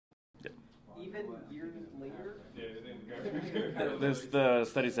Even years later? The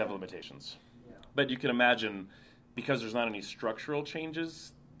studies have limitations. But you can imagine, because there's not any structural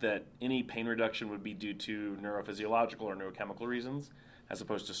changes, that any pain reduction would be due to neurophysiological or neurochemical reasons, as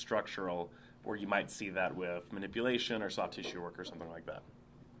opposed to structural, where you might see that with manipulation or soft tissue work or something like that,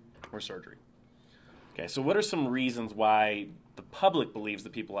 or surgery. Okay, so what are some reasons why the public believes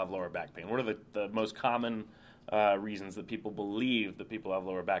that people have lower back pain? What are the most common reasons that people believe that people have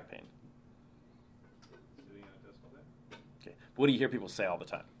lower back pain? Sitting at a desk all day. Okay, what do you hear people say all the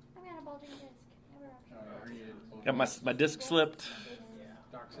time? I got a bulging disc. Got my disc slipped.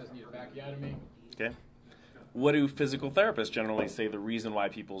 Doc says need a backiotomy. Okay. What do physical therapists generally say the reason why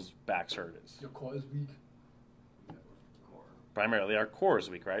people's backs hurt is? Your core is weak. Primarily our core is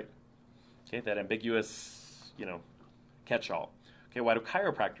weak, right? Okay, that ambiguous, catch-all. Okay, why do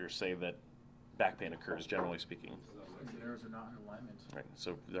chiropractors say that back pain occurs, generally speaking? The nerves are not in alignment. Right,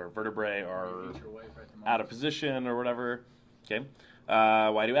 so their vertebrae are Your wife at the moment. out of position or whatever. Okay,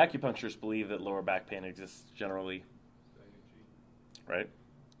 why do acupuncturists believe that lower back pain exists generally? Right,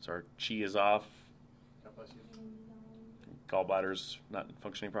 so our chi is off, God bless you. gallbladder's not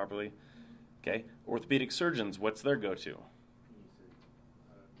functioning properly. Okay, orthopedic surgeons, what's their go-to?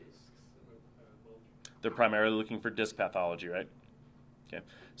 They're primarily looking for disc pathology, right? Okay.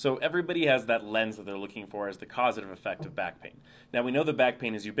 So everybody has that lens that they're looking for as the causative effect of back pain. Now, we know that back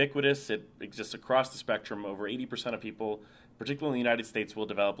pain is ubiquitous. It exists across the spectrum. Over 80% of people, particularly in the United States, will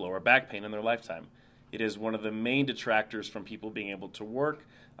develop lower back pain in their lifetime. It is one of the main detractors from people being able to work,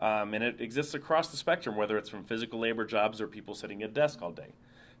 and it exists across the spectrum, whether it's from physical labor jobs or people sitting at a desk all day.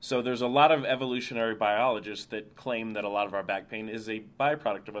 So there's a lot of evolutionary biologists that claim that a lot of our back pain is a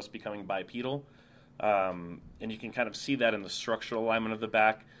byproduct of us becoming bipedal. And you can kind of see that in the structural alignment of the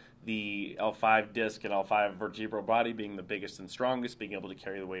back, the L5 disc and L5 vertebral body being the biggest and strongest, being able to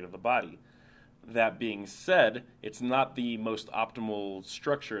carry the weight of the body. That being said, it's not the most optimal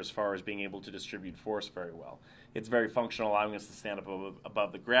structure as far as being able to distribute force very well. It's very functional, allowing us to stand up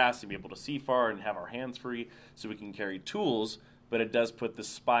above the grass and be able to see far and have our hands free so we can carry tools, but it does put the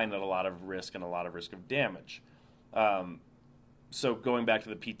spine at a lot of risk and a lot of risk of damage. So going back to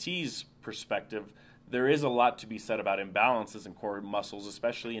the PT's perspective, there is a lot to be said about imbalances in core muscles,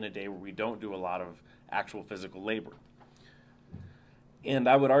 especially in a day where we don't do a lot of actual physical labor. And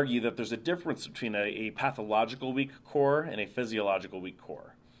I would argue that there's a difference between a pathological weak core and a physiological weak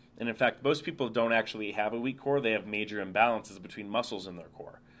core. And in fact, most people don't actually have a weak core. They have major imbalances between muscles in their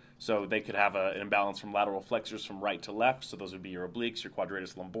core. So they could have an imbalance from lateral flexors from right to left. So those would be your obliques, your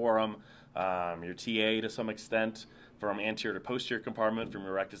quadratus lumborum, your TA to some extent, from anterior to posterior compartment, from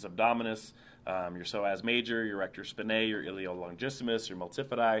your rectus abdominis, your psoas major, your rectus spinae, your iliolongissimus, your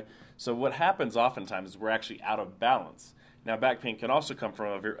multifidi. So what happens oftentimes is we're actually out of balance. Now, back pain can also come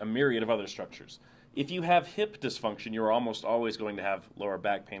from a myriad of other structures. If you have hip dysfunction, you're almost always going to have lower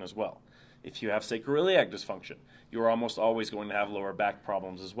back pain as well. If you have sacroiliac dysfunction, you are almost always going to have lower back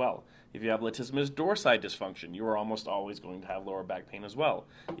problems as well. If you have latissimus dorsi dysfunction, you are almost always going to have lower back pain as well.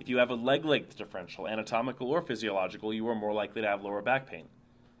 If you have a leg length differential, anatomical or physiological, you are more likely to have lower back pain.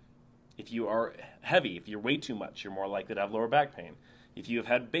 If you are heavy, if you weigh too much, you're more likely to have lower back pain. If you have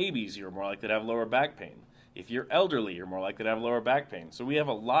had babies, you're more likely to have lower back pain. If you're elderly, you're more likely to have lower back pain. So we have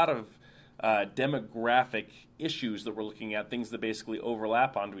a lot of demographic issues that we're looking at, things that basically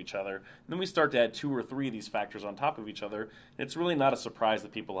overlap onto each other. And then we start to add 2 or 3 of these factors on top of each other, and it's really not a surprise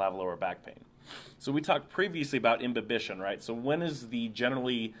that people have lower back pain. So we talked previously about imbibition, right? So when is the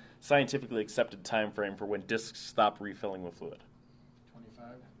generally scientifically accepted time frame for when discs stop refilling with fluid? 25,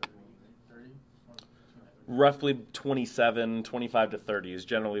 30? Roughly 25 to 30 is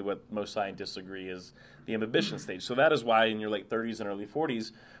generally what most scientists agree is the imbibition stage. So that is why in your late 30s and early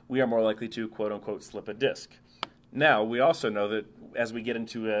 40s, we are more likely to, quote-unquote, slip a disc. Now, we also know that as we get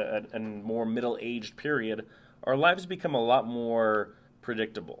into a more middle-aged period, our lives become a lot more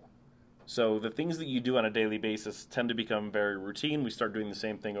predictable. So the things that you do on a daily basis tend to become very routine. We start doing the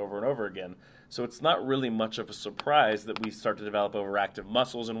same thing over and over again. So it's not really much of a surprise that we start to develop overactive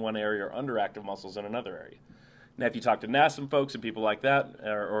muscles in one area or underactive muscles in another area. Now, if you talk to NASM folks and people like that,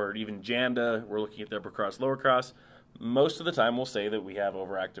 or even JANDA, we're looking at the upper cross, lower cross, most of the time we'll say that we have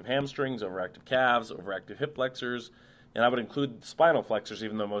overactive hamstrings, overactive calves, overactive hip flexors, and I would include spinal flexors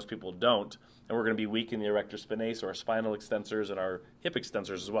even though most people don't, and we're going to be weak in the erector spinae, so our spinal extensors and our hip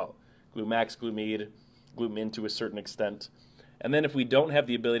extensors as well. Glute max, glute med, glute min to a certain extent. And then if we don't have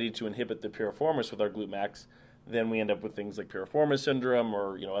the ability to inhibit the piriformis with our glute max, then we end up with things like piriformis syndrome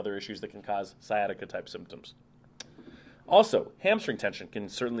or other issues that can cause sciatica type symptoms. Also, hamstring tension can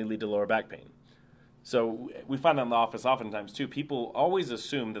certainly lead to lower back pain. So we find that in the office oftentimes too. People always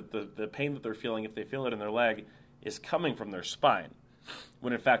assume that the pain that they're feeling, if they feel it in their leg, is coming from their spine.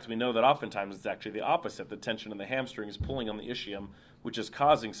 When in fact we know that oftentimes it's actually the opposite. The tension in the hamstring is pulling on the ischium, which is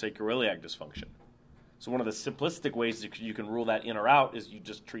causing sacroiliac dysfunction. So one of the simplistic ways you can rule that in or out is you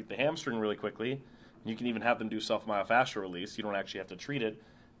just treat the hamstring really quickly. You can even have them do self-myofascial release. You don't actually have to treat it.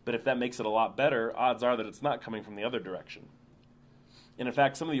 But if that makes it a lot better, odds are that it's not coming from the other direction. And in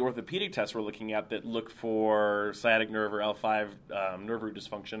fact, some of the orthopedic tests we're looking at that look for sciatic nerve or L5 nerve root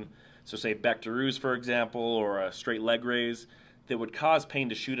dysfunction, so say Beck-Deroux, for example, or a straight leg raise, that would cause pain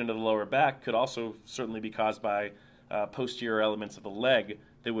to shoot into the lower back could also certainly be caused by posterior elements of the leg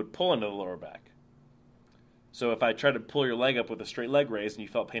that would pull into the lower back. So if I tried to pull your leg up with a straight leg raise and you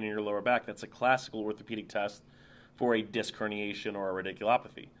felt pain in your lower back, that's a classical orthopedic test for a disc herniation or a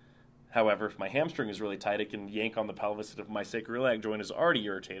radiculopathy. However, if my hamstring is really tight, it can yank on the pelvis. If my sacroiliac joint is already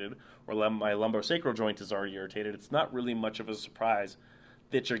irritated or my lumbosacral joint is already irritated, it's not really much of a surprise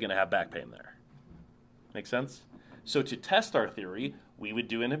that you're going to have back pain there. Make sense? So to test our theory, we would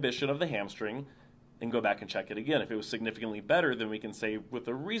do inhibition of the hamstring and go back and check it again. If it was significantly better, then we can say with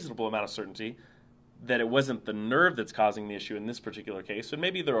a reasonable amount of certainty that it wasn't the nerve that's causing the issue in this particular case. And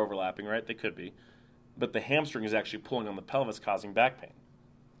maybe they're overlapping, right? They could be. But the hamstring is actually pulling on the pelvis, causing back pain.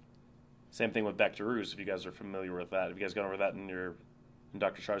 Same thing with Beck-Deroux, if you guys are familiar with that. Have you guys gone over that in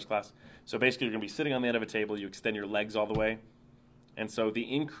Dr. Char's class? So basically, you're going to be sitting on the end of a table. You extend your legs all the way. And so the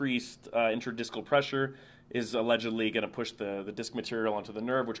increased intradiscal pressure is allegedly going to push the disc material onto the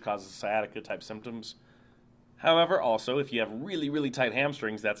nerve, which causes sciatica-type symptoms. However, also, if you have really, really tight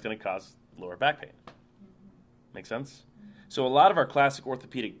hamstrings, that's going to cause lower back pain. Make sense? So a lot of our classic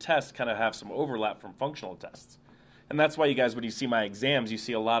orthopedic tests kind of have some overlap from functional tests. And that's why you guys, when you see my exams, you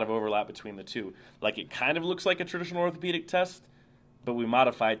see a lot of overlap between the two. Like it kind of looks like a traditional orthopedic test, but we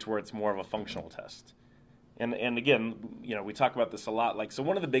modify it to where it's more of a functional test. And again, you know, we talk about this a lot. Like, so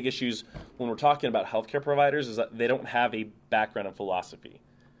one of the big issues when we're talking about healthcare providers is that they don't have a background in philosophy.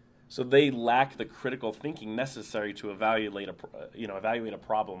 So they lack the critical thinking necessary to evaluate a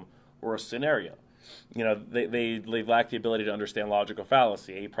problem or a scenario. You know, they lack the ability to understand logical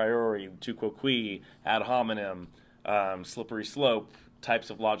fallacy, a priori, tu quo qui, ad hominem, slippery slope types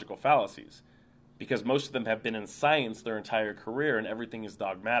of logical fallacies, because most of them have been in science their entire career, and everything is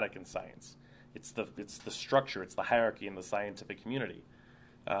dogmatic in science. It's the structure, it's the hierarchy in the scientific community.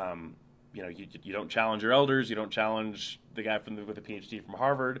 You know, you don't challenge your elders, you don't challenge the guy with a PhD from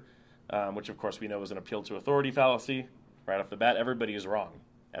Harvard, which of course we know is an appeal to authority fallacy. Right off the bat, everybody is wrong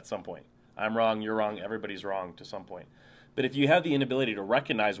at some point. I'm wrong, you're wrong, everybody's wrong to some point. But if you have the inability to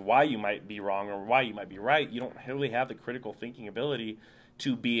recognize why you might be wrong or why you might be right, you don't really have the critical thinking ability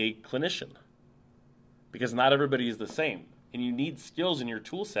to be a clinician. Because not everybody is the same. And you need skills in your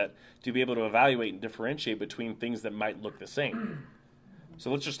tool set to be able to evaluate and differentiate between things that might look the same. So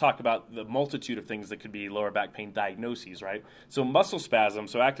let's just talk about the multitude of things that could be lower back pain diagnoses, right? So muscle spasm,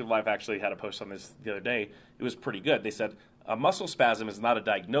 so Active Life actually had a post on this the other day. It was pretty good. They said a muscle spasm is not a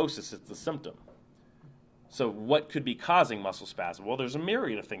diagnosis, it's a symptom. So what could be causing muscle spasm? Well, there's a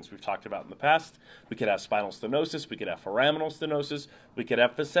myriad of things we've talked about in the past. We could have spinal stenosis. We could have foraminal stenosis. We could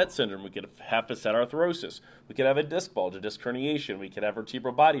have facet syndrome. We could have facet arthrosis. We could have a disc bulge, a disc herniation. We could have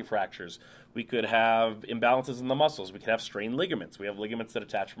vertebral body fractures. We could have imbalances in the muscles. We could have strained ligaments. We have ligaments that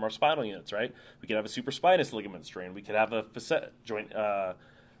attach from our spinal units, right? We could have a supraspinous ligament strain. We could have a facet joint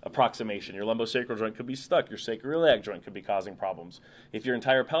approximation. Your lumbosacral joint could be stuck. Your sacroiliac joint could be causing problems. If your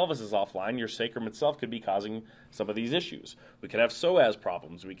entire pelvis is offline, your sacrum itself could be causing some of these issues. We could have psoas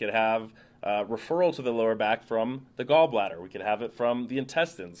problems. We could have referral to the lower back from the gallbladder. We could have it from the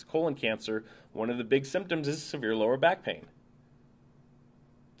intestines. Colon cancer, one of the big symptoms is severe lower back pain.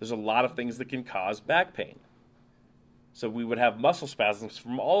 There's a lot of things that can cause back pain. So we would have muscle spasms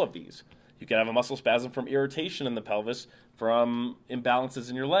from all of these. You can have a muscle spasm from irritation in the pelvis from imbalances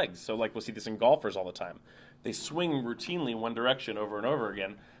in your legs. So like we'll see this in golfers all the time. They swing routinely in one direction over and over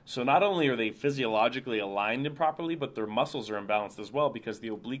again. So not only are they physiologically aligned improperly, but their muscles are imbalanced as well because the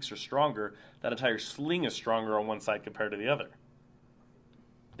obliques are stronger. That entire sling is stronger on one side compared to the other.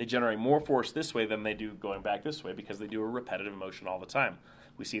 They generate more force this way than they do going back this way because they do a repetitive motion all the time.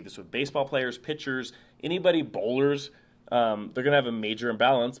 We see this with baseball players, pitchers, anybody, bowlers. They're going to have a major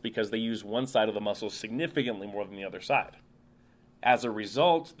imbalance because they use one side of the muscle significantly more than the other side. As a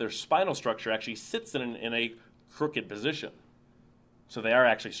result, their spinal structure actually sits in a crooked position. So they are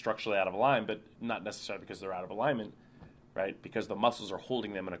actually structurally out of alignment, but not necessarily because they're out of alignment, right? Because the muscles are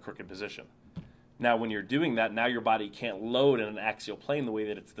holding them in a crooked position. Now, when you're doing that, now your body can't load in an axial plane the way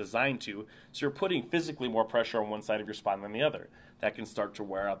that it's designed to, so you're putting physically more pressure on one side of your spine than the other. That can start to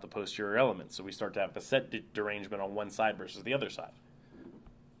wear out the posterior element, so we start to have facet derangement on one side versus the other side.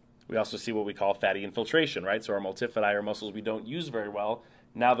 We also see what we call fatty infiltration, right? So our multifidi are muscles we don't use very well.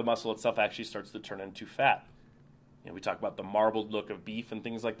 Now the muscle itself actually starts to turn into fat. We talk about the marbled look of beef and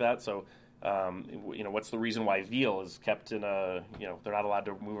things like that. So, what's the reason why veal is kept in a, they're not allowed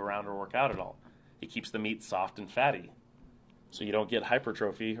to move around or work out at all? It keeps the meat soft and fatty. So you don't get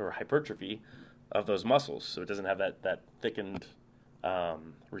hypertrophy or hypertrophy of those muscles. So it doesn't have that thickened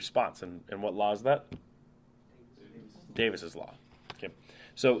response. And what law is that? Davis's law. Okay.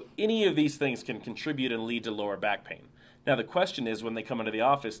 So any of these things can contribute and lead to lower back pain. Now the question is, when they come into the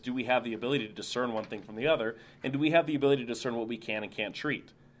office, do we have the ability to discern one thing from the other? And do we have the ability to discern what we can and can't treat?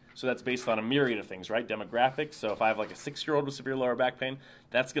 So that's based on a myriad of things, right? Demographics. So if I have like a 6-year-old with severe lower back pain,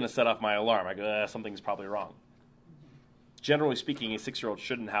 that's going to set off my alarm. I go, something's probably wrong. Generally speaking, a 6-year-old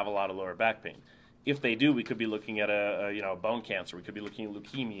shouldn't have a lot of lower back pain. If they do, we could be looking at a bone cancer. We could be looking at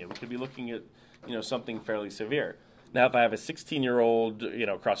leukemia. We could be looking at something fairly severe. Now, if I have a 16-year-old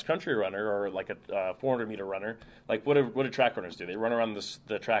cross-country runner or like a 400-meter runner, like what do track runners do? They run around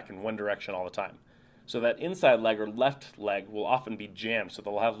the track in one direction all the time. So that inside leg or left leg will often be jammed, so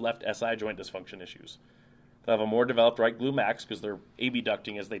they'll have left SI joint dysfunction issues. They'll have a more developed right glute max because they're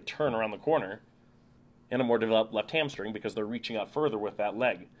abducting as they turn around the corner, and a more developed left hamstring because they're reaching out further with that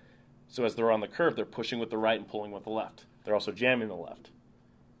leg. So as they're on the curve, they're pushing with the right and pulling with the left. They're also jamming the left.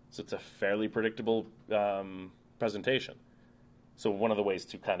 So it's a fairly predictable presentation. So one of the ways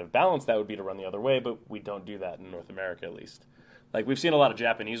to kind of balance that would be to run the other way, but we don't do that in North America at least. Like we've seen a lot of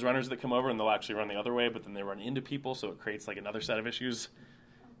Japanese runners that come over and they'll actually run the other way, but then they run into people, so it creates like another set of issues.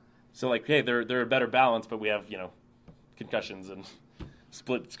 So like, hey, they're a better balance, but we have concussions and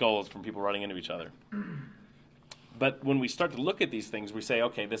split skulls from people running into each other. But when we start to look at these things, we say,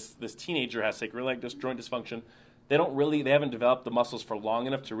 okay, this teenager has sacral leg joint dysfunction. They haven't developed the muscles for long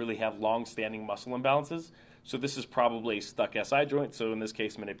enough to really have long-standing muscle imbalances. So this is probably a stuck SI joint. So in this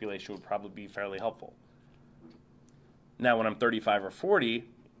case, manipulation would probably be fairly helpful. Now, when I'm 35 or 40,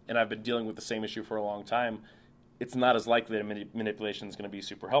 and I've been dealing with the same issue for a long time, it's not as likely that manipulation is going to be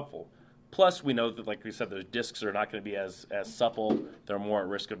super helpful. Plus, we know that, like we said, those discs are not going to be as supple. They're more at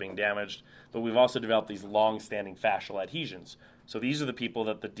risk of being damaged. But we've also developed these long-standing fascial adhesions. So these are the people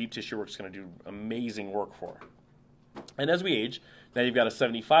that the deep tissue work is going to do amazing work for. And as we age, now you've got a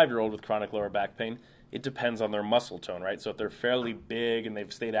 75-year-old with chronic lower back pain. It depends on their muscle tone, right? So if they're fairly big and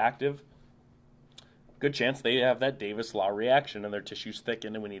they've stayed active, good chance they have that Davis law reaction and their tissue's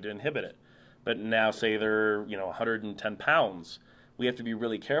thickened and we need to inhibit it. But now say they're 110 pounds, we have to be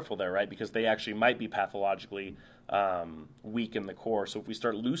really careful there, right? Because they actually might be pathologically weak in the core. So if we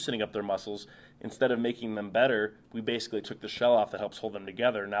start loosening up their muscles, instead of making them better, we basically took the shell off that helps hold them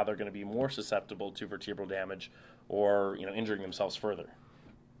together. Now they're going to be more susceptible to vertebral damage or injuring themselves further.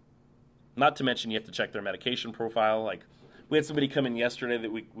 Not to mention you have to check their medication profile. Like we had somebody come in yesterday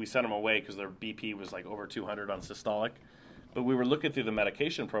that we sent them away because their BP was like over 200 on systolic. But we were looking through the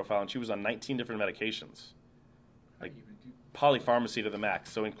medication profile and she was on 19 different medications. Like polypharmacy to the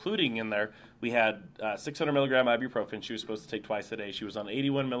max. So including in there, we had 600 milligram ibuprofen she was supposed to take twice a day. She was on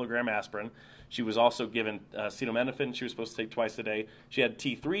 81 milligram aspirin. She was also given acetaminophen she was supposed to take twice a day. She had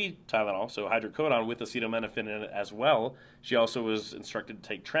T3 Tylenol, so hydrocodone with acetaminophen in it as well. She also was instructed to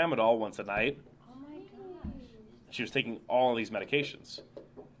take tramadol once a night. Oh my gosh. She was taking all of these medications.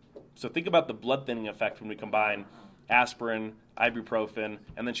 So think about the blood thinning effect when we combine aspirin, ibuprofen,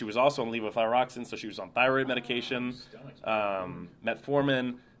 and then she was also on levothyroxine, so she was on thyroid medication,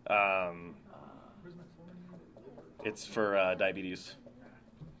 metformin. It's for diabetes.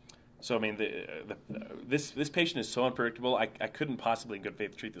 So I mean, this patient is so unpredictable. I couldn't possibly, in good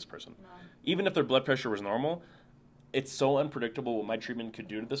faith, treat this person, even if their blood pressure was normal. It's so unpredictable what my treatment could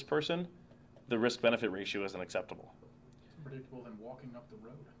do to this person. The risk-benefit ratio isn't acceptable. Predictable than walking up the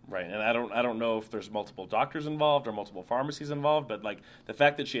road. Right, and I don't know if there's multiple doctors involved or multiple pharmacies involved, but like the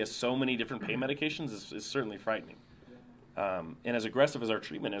fact that she has so many different pain medications is certainly frightening. And as aggressive as our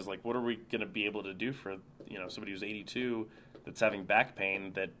treatment is, like, what are we going to be able to do for somebody who's 82 that's having back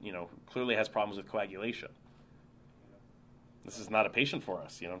pain that clearly has problems with coagulation? This is not a patient for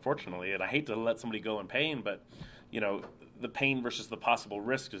us, unfortunately. And I hate to let somebody go in pain, but the pain versus the possible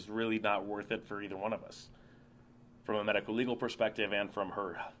risk is really not worth it for either one of us, from a medical legal perspective and from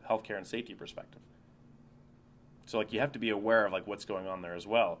her healthcare and safety perspective. So like you have to be aware of like what's going on there as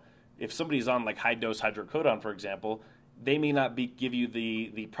well. If somebody's on like high dose hydrocodone, for example, they may not give you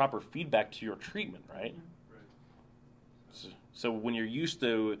the proper feedback to your treatment, right? Right. So, So when you're used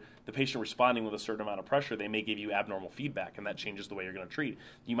to the patient responding with a certain amount of pressure, they may give you abnormal feedback, and that changes the way you're going to treat.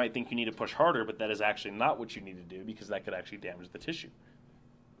 You might think you need to push harder, but that is actually not what you need to do because that could actually damage the tissue.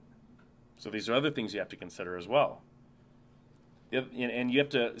 So these are other things you have to consider as well. And you have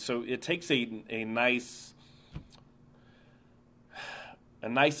to, so it takes a nice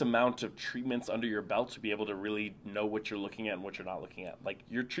amount of treatments under your belt to be able to really know what you're looking at and what you're not looking at. Like,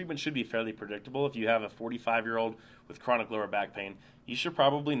 your treatment should be fairly predictable. If you have a 45-year-old with chronic lower back pain, you should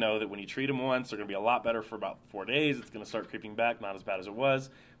probably know that when you treat them once, they're going to be a lot better for about 4 days. It's going to start creeping back, not as bad as it was.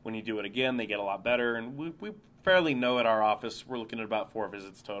 When you do it again, they get a lot better. And we fairly know at our office, we're looking at about 4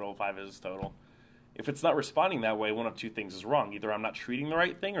 visits total, 5 visits total. If it's not responding that way, one of two things is wrong. Either I'm not treating the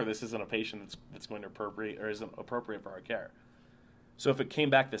right thing, or this isn't a patient that's going to appropriate or isn't appropriate for our care. So if it came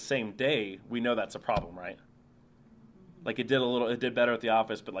back the same day, we know that's a problem, right? Like, it did better at the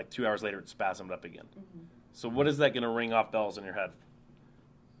office, but like 2 hours later it spasmed up again. Mm-hmm. So what is that going to ring off bells in your head?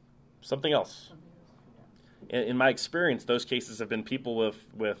 Something else. In my experience, those cases have been people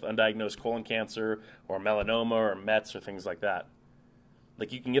with undiagnosed colon cancer or melanoma or Mets or things like that.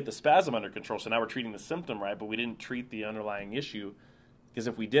 Like, you can get the spasm under control, so now we're treating the symptom, right? But we didn't treat the underlying issue, because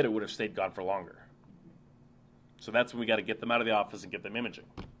if we did, it would have stayed gone for longer. So that's when we got to get them out of the office and get them imaging.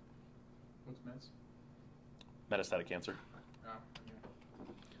 What's Mets? Metastatic cancer. Ah, yeah.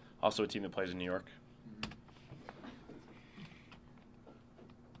 Also a team that plays in New York.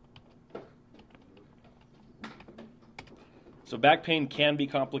 So back pain can be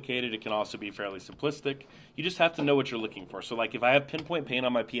complicated. It can also be fairly simplistic. You just have to know what you're looking for. So, like, if I have pinpoint pain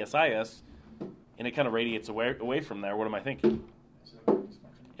on my PSIS and it kind of radiates away from there, what am I thinking?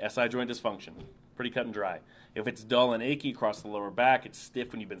 SI joint dysfunction. Pretty cut and dry. If it's dull and achy across the lower back, it's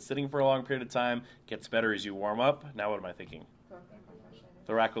stiff when you've been sitting for a long period of time, gets better as you warm up, now what am I thinking?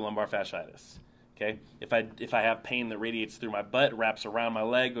 Thoracolumbar fasciitis. Okay? If I have pain that radiates through my butt, wraps around my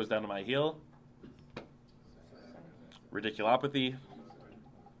leg, goes down to my heel, radiculopathy.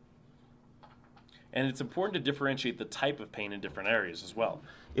 And it's important to differentiate the type of pain in different areas as well.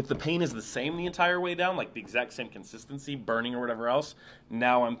 If the pain is the same the entire way down, like the exact same consistency, burning or whatever else,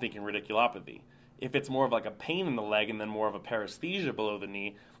 now I'm thinking radiculopathy. If it's more of like a pain in the leg and then more of a paresthesia below the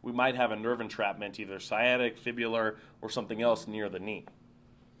knee, we might have a nerve entrapment, either sciatic, fibular, or something else near the knee.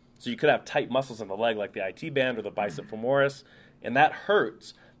 So you could have tight muscles in the leg like the IT band or the bicep femoris, and that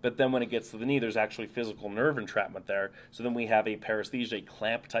hurts. But then when it gets to the knee, there's actually physical nerve entrapment there. So then we have a paresthesia, a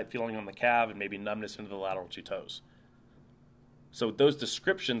clamp-type feeling on the calf, and maybe numbness into the lateral two toes. So those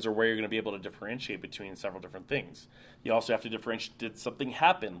descriptions are where you're going to be able to differentiate between several different things. You also have to differentiate, did something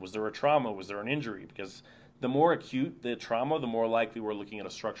happen? Was there a trauma? Was there an injury? Because the more acute the trauma, the more likely we're looking at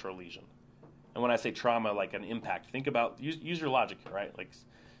a structural lesion. And when I say trauma, like an impact, think about, use your logic here, right?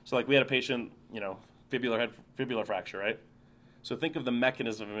 So we had a patient, fibular fracture, right? So think of the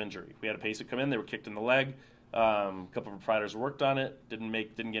mechanism of injury. We had a patient come in, they were kicked in the leg. A couple of providers worked on it, didn't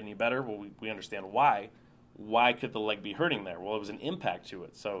get any better. Well, we understand why. Why could the leg be hurting there? Well, it was an impact to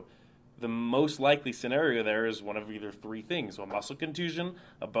it. So the most likely scenario there is one of either three things: a muscle contusion,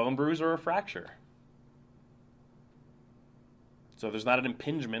 a bone bruise, or a fracture. So there's not an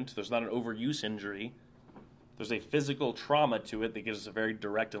impingement, there's not an overuse injury. There's a physical trauma to it that gives us a very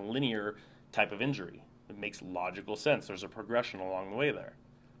direct and linear type of injury. It makes logical sense. There's a progression along the way there.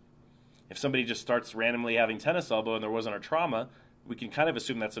 If somebody just starts randomly having tennis elbow and there wasn't a trauma, we can kind of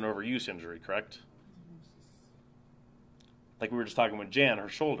assume that's an overuse injury, correct? Like we were just talking with Jan, her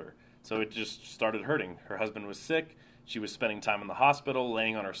shoulder. So it just started hurting. Her husband was sick. She was spending time in the hospital,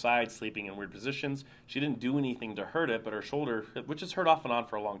 laying on her side, sleeping in weird positions. She didn't do anything to hurt it, but her shoulder, which has hurt off and on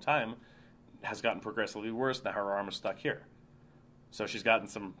for a long time, has gotten progressively worse. Now her arm is stuck here. So she's gotten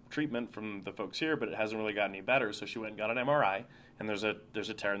some treatment from the folks here, but it hasn't really gotten any better. So she went and got an MRI, and there's a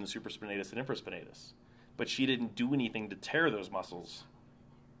tear in the supraspinatus and infraspinatus. But she didn't do anything to tear those muscles,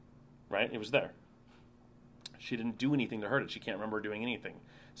 right? It was there. She didn't do anything to hurt it. She can't remember doing anything.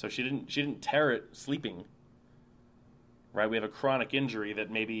 So she didn't tear it sleeping, right? We have a chronic injury that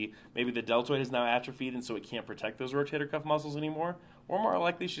maybe the deltoid is now atrophied, and so it can't protect those rotator cuff muscles anymore. Or more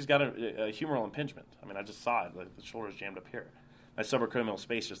likely, she's got a humeral impingement. I mean, I just saw it. Like the shoulder's jammed up here. My subacromial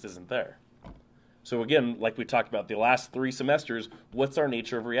space just isn't there. So again, like we talked about the last 3 semesters, what's our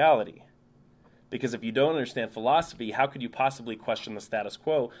nature of reality? Because if you don't understand philosophy, how could you possibly question the status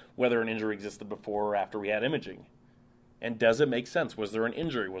quo, whether an injury existed before or after we had imaging? And does it make sense? Was there an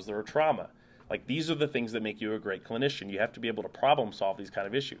injury? Was there a trauma? Like, these are the things that make you a great clinician. You have to be able to problem solve these kind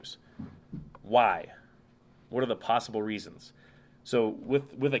of issues. Why? What are the possible reasons? So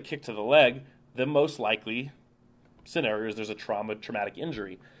with a kick to the leg, the most likely scenario is there's a traumatic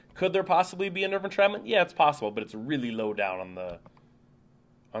injury. Could there possibly be a nerve entrapment? Yeah, it's possible, but it's really low down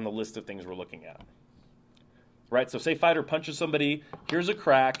on the list of things we're looking at. Right? So say fighter punches somebody, here's a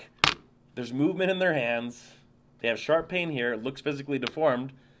crack, there's movement in their hands, they have sharp pain here, it looks physically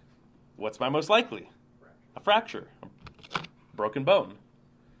deformed. What's my most likely? A fracture, a broken bone.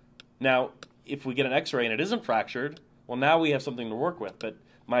 Now, if we get an x-ray and it isn't fractured, well, now we have something to work with. But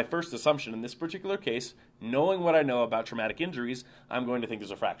my first assumption in this particular case, knowing what I know about traumatic injuries, I'm going to think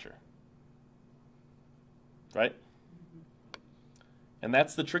there's a fracture. Right? And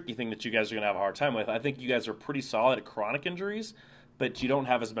that's the tricky thing that you guys are going to have a hard time with. I think you guys are pretty solid at chronic injuries, but you don't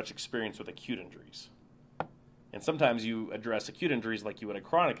have as much experience with acute injuries. And sometimes you address acute injuries like you would a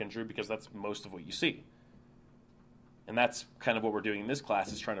chronic injury because that's most of what you see. And that's kind of what we're doing in this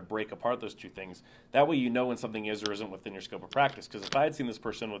class, is trying to break apart those two things. That way you know when something is or isn't within your scope of practice. Because if I had seen this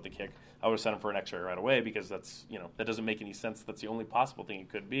person with the kick, I would have sent him for an x-ray right away, because that's, that doesn't make any sense. That's the only possible thing it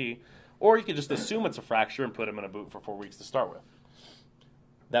could be. Or you could just assume it's a fracture and put him in a boot for 4 weeks to start with.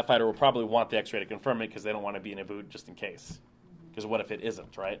 That fighter will probably want the x-ray to confirm it because they don't want to be in a boot just in case. Because what if it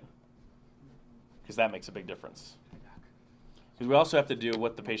isn't, right? Because that makes a big difference. Because we also have to do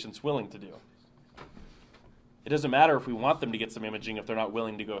what the patient's willing to do. It doesn't matter if we want them to get some imaging if they're not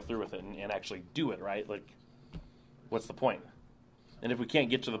willing to go through with it and actually do it, right? Like, what's the point? And if we can't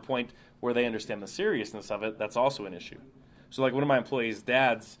get to the point where they understand the seriousness of it, that's also an issue. So like one of my employees'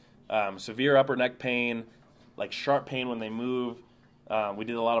 dads, severe upper neck pain, like sharp pain when they move. We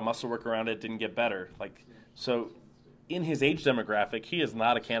did a lot of muscle work around it, didn't get better. So in his age demographic, he is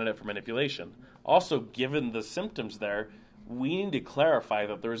not a candidate for manipulation. Also, given the symptoms there, we need to clarify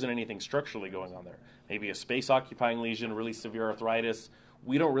that there isn't anything structurally going on there. Maybe a space-occupying lesion, really severe arthritis.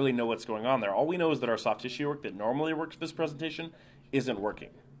 We don't really know what's going on there. All we know is that our soft tissue work that normally works for this presentation isn't working.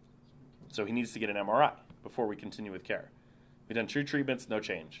 So he needs to get an MRI before we continue with care. We've done 2 treatments, no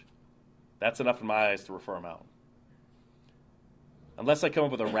change. That's enough in my eyes to refer him out. Unless I come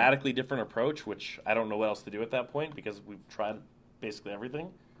up with a radically different approach, which I don't know what else to do at that point because we've tried basically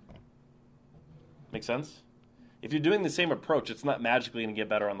everything. Make sense? If you're doing the same approach, it's not magically going to get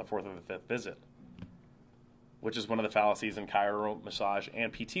better on the 4th or the 5th visit, which is one of the fallacies in chiro, massage,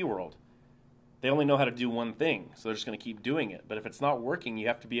 and PT world. They only know how to do one thing, so they're just going to keep doing it. But if it's not working, you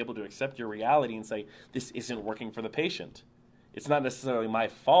have to be able to accept your reality and say, this isn't working for the patient. It's not necessarily my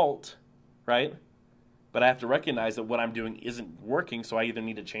fault, right? But I have to recognize that what I'm doing isn't working, so I either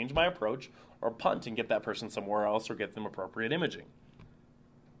need to change my approach or punt and get that person somewhere else or get them appropriate imaging.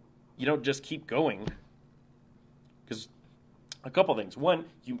 You don't just keep going, because a couple things. One,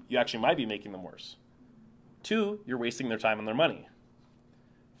 you actually might be making them worse. 2, you're wasting their time and their money.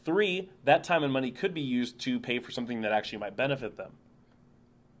 3, that time and money could be used to pay for something that actually might benefit them.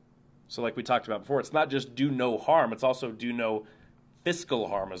 So like we talked about before, it's not just do no harm, it's also do no fiscal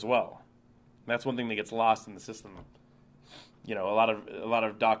harm as well. And that's one thing that gets lost in the system. A lot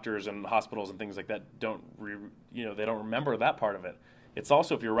of doctors and hospitals and things like that they don't remember that part of it. It's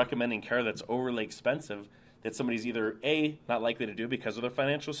also, if you're recommending care that's overly expensive, that somebody's either A, not likely to do because of their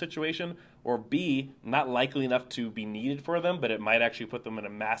financial situation, or B, not likely enough to be needed for them, but it might actually put them in a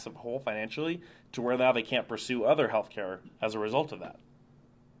massive hole financially to where now they can't pursue other health care as a result of that.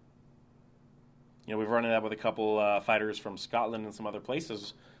 We've run into that with a couple fighters from Scotland and some other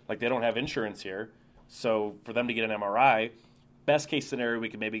places. Like, they don't have insurance here, so for them to get an MRI, best case scenario, we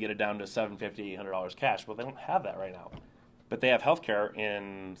could maybe get it down to $750, $800 cash. Well, they don't have that right now. But they have health care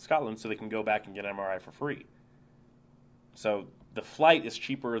in Scotland, so they can go back and get an MRI for free. So the flight is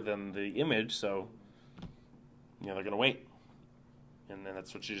cheaper than the image, so they're going to wait. And then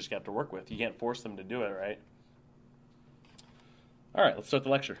that's what you just got to work with. You can't force them to do it, right? All right, let's start the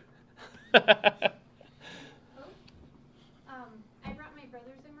lecture. I brought my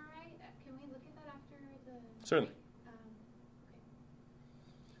brother's MRI. Can we look at that after the... Certainly. Okay.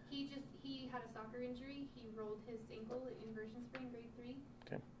 He had a soccer injury. He rolled his ankle at inversion sprain grade 3.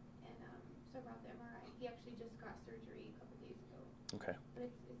 Okay. And so I brought the MRI. He actually just got surgery a couple days ago. Okay. But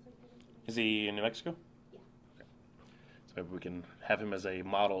it's okay. Is he in New Mexico? Yeah. Okay. So maybe we can have him as a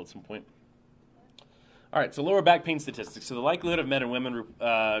model at some point. All right, so lower back pain statistics. So the likelihood of men and women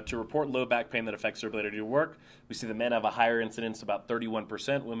to report low back pain that affects their ability to do work, we see that men have a higher incidence, about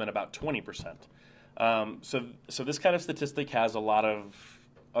 31%, women about 20%. So this kind of statistic has a lot of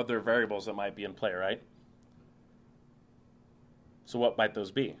other variables that might be in play, right? So what might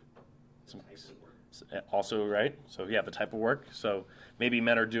those be? Also, right? So yeah, the type of work. So maybe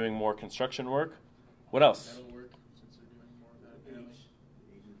men are doing more construction work. What else? Metal work, since they're doing more of that apparently.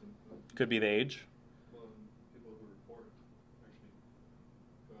 Could be the age. Well, people who report actually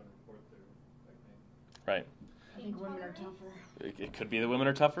go out and report their back pain. Right. I think women are tougher. It could be that women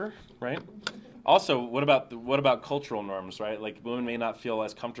are tougher, right? Also, what about cultural norms, right? Like women may not feel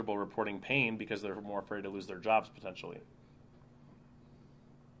as comfortable reporting pain because they're more afraid to lose their jobs potentially.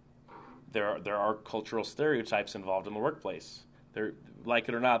 There are cultural stereotypes involved in the workplace. There, like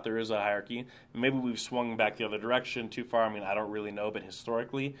it or not, there is a hierarchy. Maybe we've swung back the other direction too far. I mean, I don't really know, but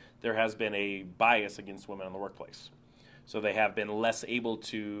historically, there has been a bias against women in the workplace. So they have been less able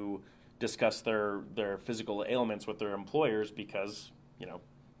to discuss their physical ailments with their employers because,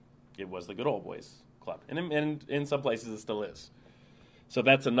 it was the good old boys club. And in some places it still is. So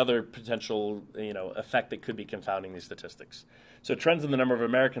that's another potential, effect that could be confounding these statistics. So trends in the number of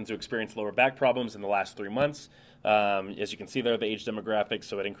Americans who experience lower back problems in the last 3 months. As you can see there, the age demographics,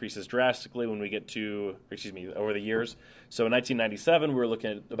 so it increases drastically when we get to, over the years. So in 1997, we were looking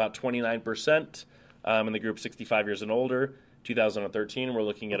at about 29% in the group 65 years and older. 2013, we're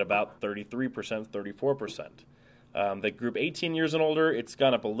looking at about 33%, 34%. The group 18 years and older, it's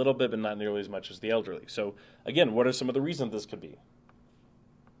gone up a little bit, but not nearly as much as the elderly. So again, what are some of the reasons this could be?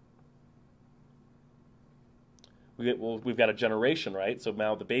 We've got a generation, right? So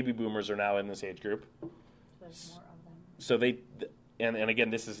now the baby boomers are now in this age group. There's more of them. So and again,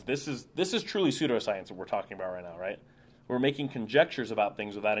 this is truly pseudoscience that we're talking about right now, right? We're making conjectures about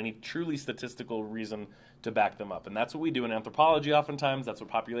things without any truly statistical reason to back them up. And that's what we do in anthropology oftentimes. That's what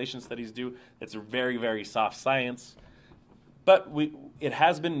population studies do. It's a very, very soft science. But it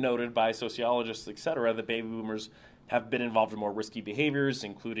has been noted by sociologists, et cetera, that baby boomers have been involved in more risky behaviors,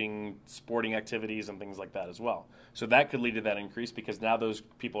 including sporting activities and things like that as well. So that could lead to that increase because now those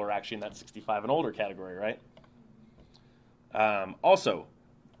people are actually in that 65 and older category, right? Also,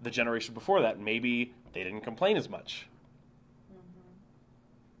 the generation before that, maybe they didn't complain as much.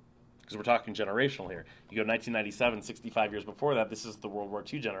 Because we're talking generational here. You go 1997, 65 years before that, this is the World War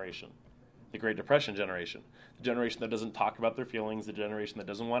II generation, the Great Depression generation, the generation that doesn't talk about their feelings, the generation that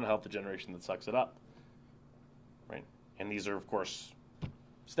doesn't want to help, the generation that sucks it up. Right? And these are, of course,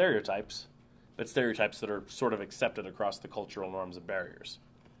 stereotypes, but stereotypes that are sort of accepted across the cultural norms and barriers.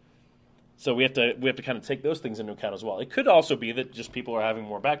 So we have to kind of take those things into account as well. It could also be that just people are having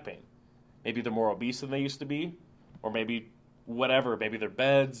more back pain. Maybe they're more obese than they used to be, or maybe whatever, maybe their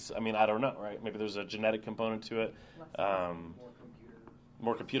beds. I mean, I don't know, right? Maybe there's a genetic component to it.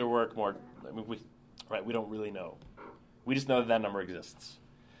 More computer work, we don't really know. We just know that number exists.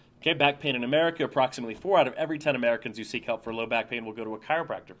 Okay, back pain in America, approximately 4 out of every 10 Americans who seek help for low back pain will go to a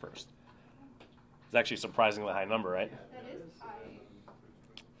chiropractor first. It's actually a surprisingly high number, right? That is high.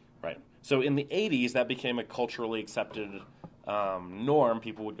 Right. So in the 80s, that became a culturally accepted norm.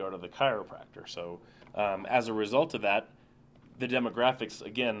 People would go to the chiropractor. So as a result of that, the demographics,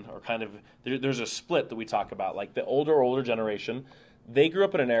 again, are kind of, there's a split that we talk about. Like the older generation, they grew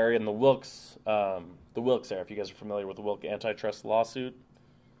up in an area in the Wilkes area, if you guys are familiar with the Wilkes antitrust lawsuit.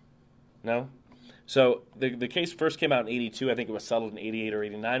 No? So the case first came out in 82. I think it was settled in 88 or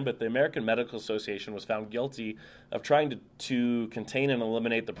 89, but the American Medical Association was found guilty of trying to contain and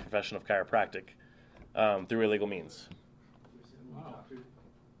eliminate the profession of chiropractic through illegal means. Wow.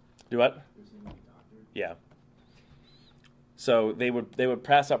 Do what? Yeah. So they would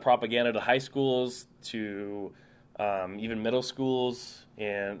pass out propaganda to high schools, to even middle schools,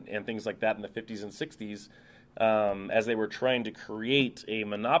 and things like that in the 50s and 60s, as they were trying to create a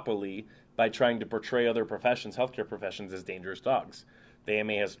monopoly by trying to portray other professions, healthcare professions, as dangerous dogs. The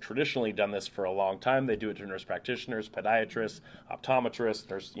AMA has traditionally done this for a long time. They do it to nurse practitioners, podiatrists, optometrists,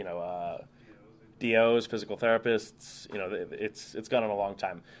 DOs, physical therapists. It's gone on a long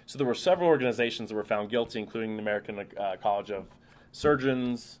time. So there were several organizations that were found guilty, including the American College of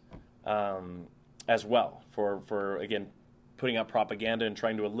Surgeons, as well, for again putting out propaganda and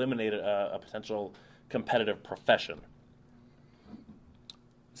trying to eliminate a potential competitive profession.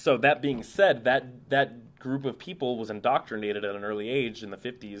 So that being said, that group of people was indoctrinated at an early age in the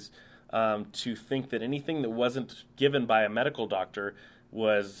 50s to think that anything that wasn't given by a medical doctor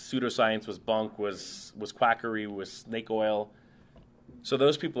was pseudoscience, was bunk, was quackery, was snake oil. So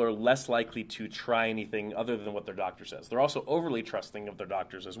those people are less likely to try anything other than what their doctor says. They're also overly trusting of their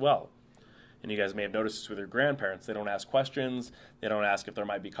doctors as well. And you guys may have noticed this with your grandparents. They don't ask questions. They don't ask if there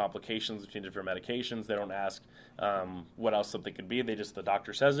might be complications between different medications. They don't ask what else something could be. The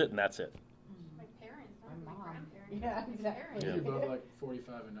doctor says it, and that's it. My parents, not my mom. grandparents. Yeah, My exactly. parents. Above like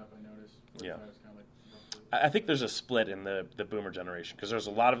 45 and up, I noticed. 45 Yeah. is kind of like roughly. I think there's a split in the boomer generation because there's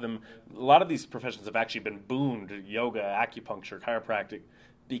a lot of them. A lot of these professions have actually been boomed: yoga, acupuncture, chiropractic,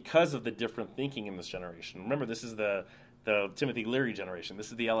 because of the different thinking in this generation. Remember, this is the Timothy Leary generation.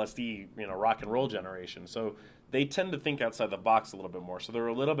 This is the LSD, rock and roll generation. So they tend to think outside the box a little bit more. So they're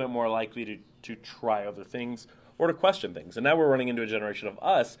a little bit more likely to try other things or to question things. And now we're running into a generation of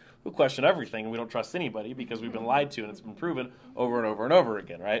us who question everything, and we don't trust anybody because we've been lied to, and it's been proven over and over and over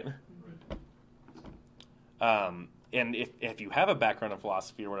again, right? And if you have a background in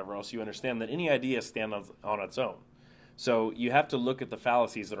philosophy or whatever else, you understand that any idea stands on its own. So you have to look at the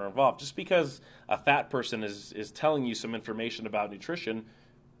fallacies that are involved. Just because a fat person is telling you some information about nutrition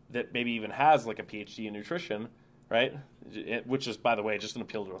that maybe even has like a PhD in nutrition, right? Which is, by the way, just an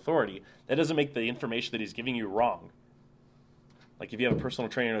appeal to authority. That doesn't make the information that he's giving you wrong. Like if you have a personal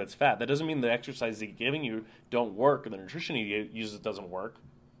trainer that's fat, that doesn't mean the exercises he's giving you don't work or the nutrition he uses doesn't work.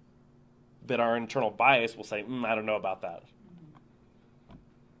 But our internal bias will say, I don't know about that.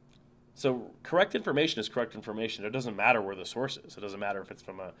 So correct information is correct information. It doesn't matter where the source is. It doesn't matter if it's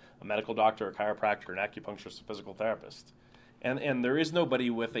from a medical doctor, a chiropractor, an acupuncturist, a physical therapist. And there is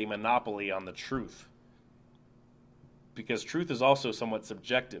nobody with a monopoly on the truth. Because truth is also somewhat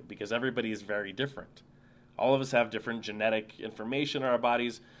subjective, because everybody is very different. All of us have different genetic information in our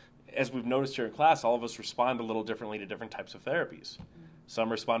bodies. As we've noticed here in class, all of us respond a little differently to different types of therapies. Some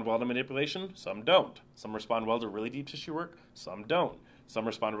respond well to manipulation, some don't. Some respond well to really deep tissue work, some don't. Some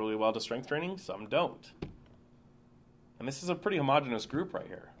respond really well to strength training, some don't. And this is a pretty homogeneous group right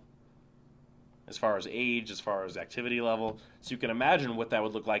here, as far as age, as far as activity level. So you can imagine what that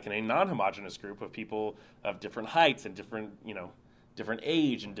would look like in a non-homogeneous group of people of different heights and different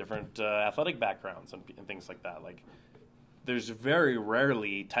age and different athletic backgrounds and things like that. Like, there's very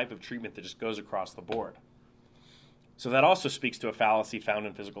rarely a type of treatment that just goes across the board. So that also speaks to a fallacy found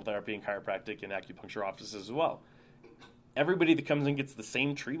in physical therapy and chiropractic and acupuncture offices as well. Everybody that comes in gets the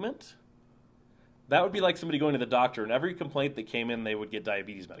same treatment. That would be like somebody going to the doctor and every complaint that came in, they would get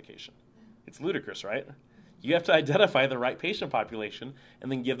diabetes medication. It's ludicrous, right? You have to identify the right patient population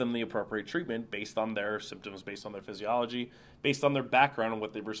and then give them the appropriate treatment based on their symptoms, based on their physiology, based on their background and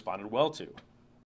what they've responded well to.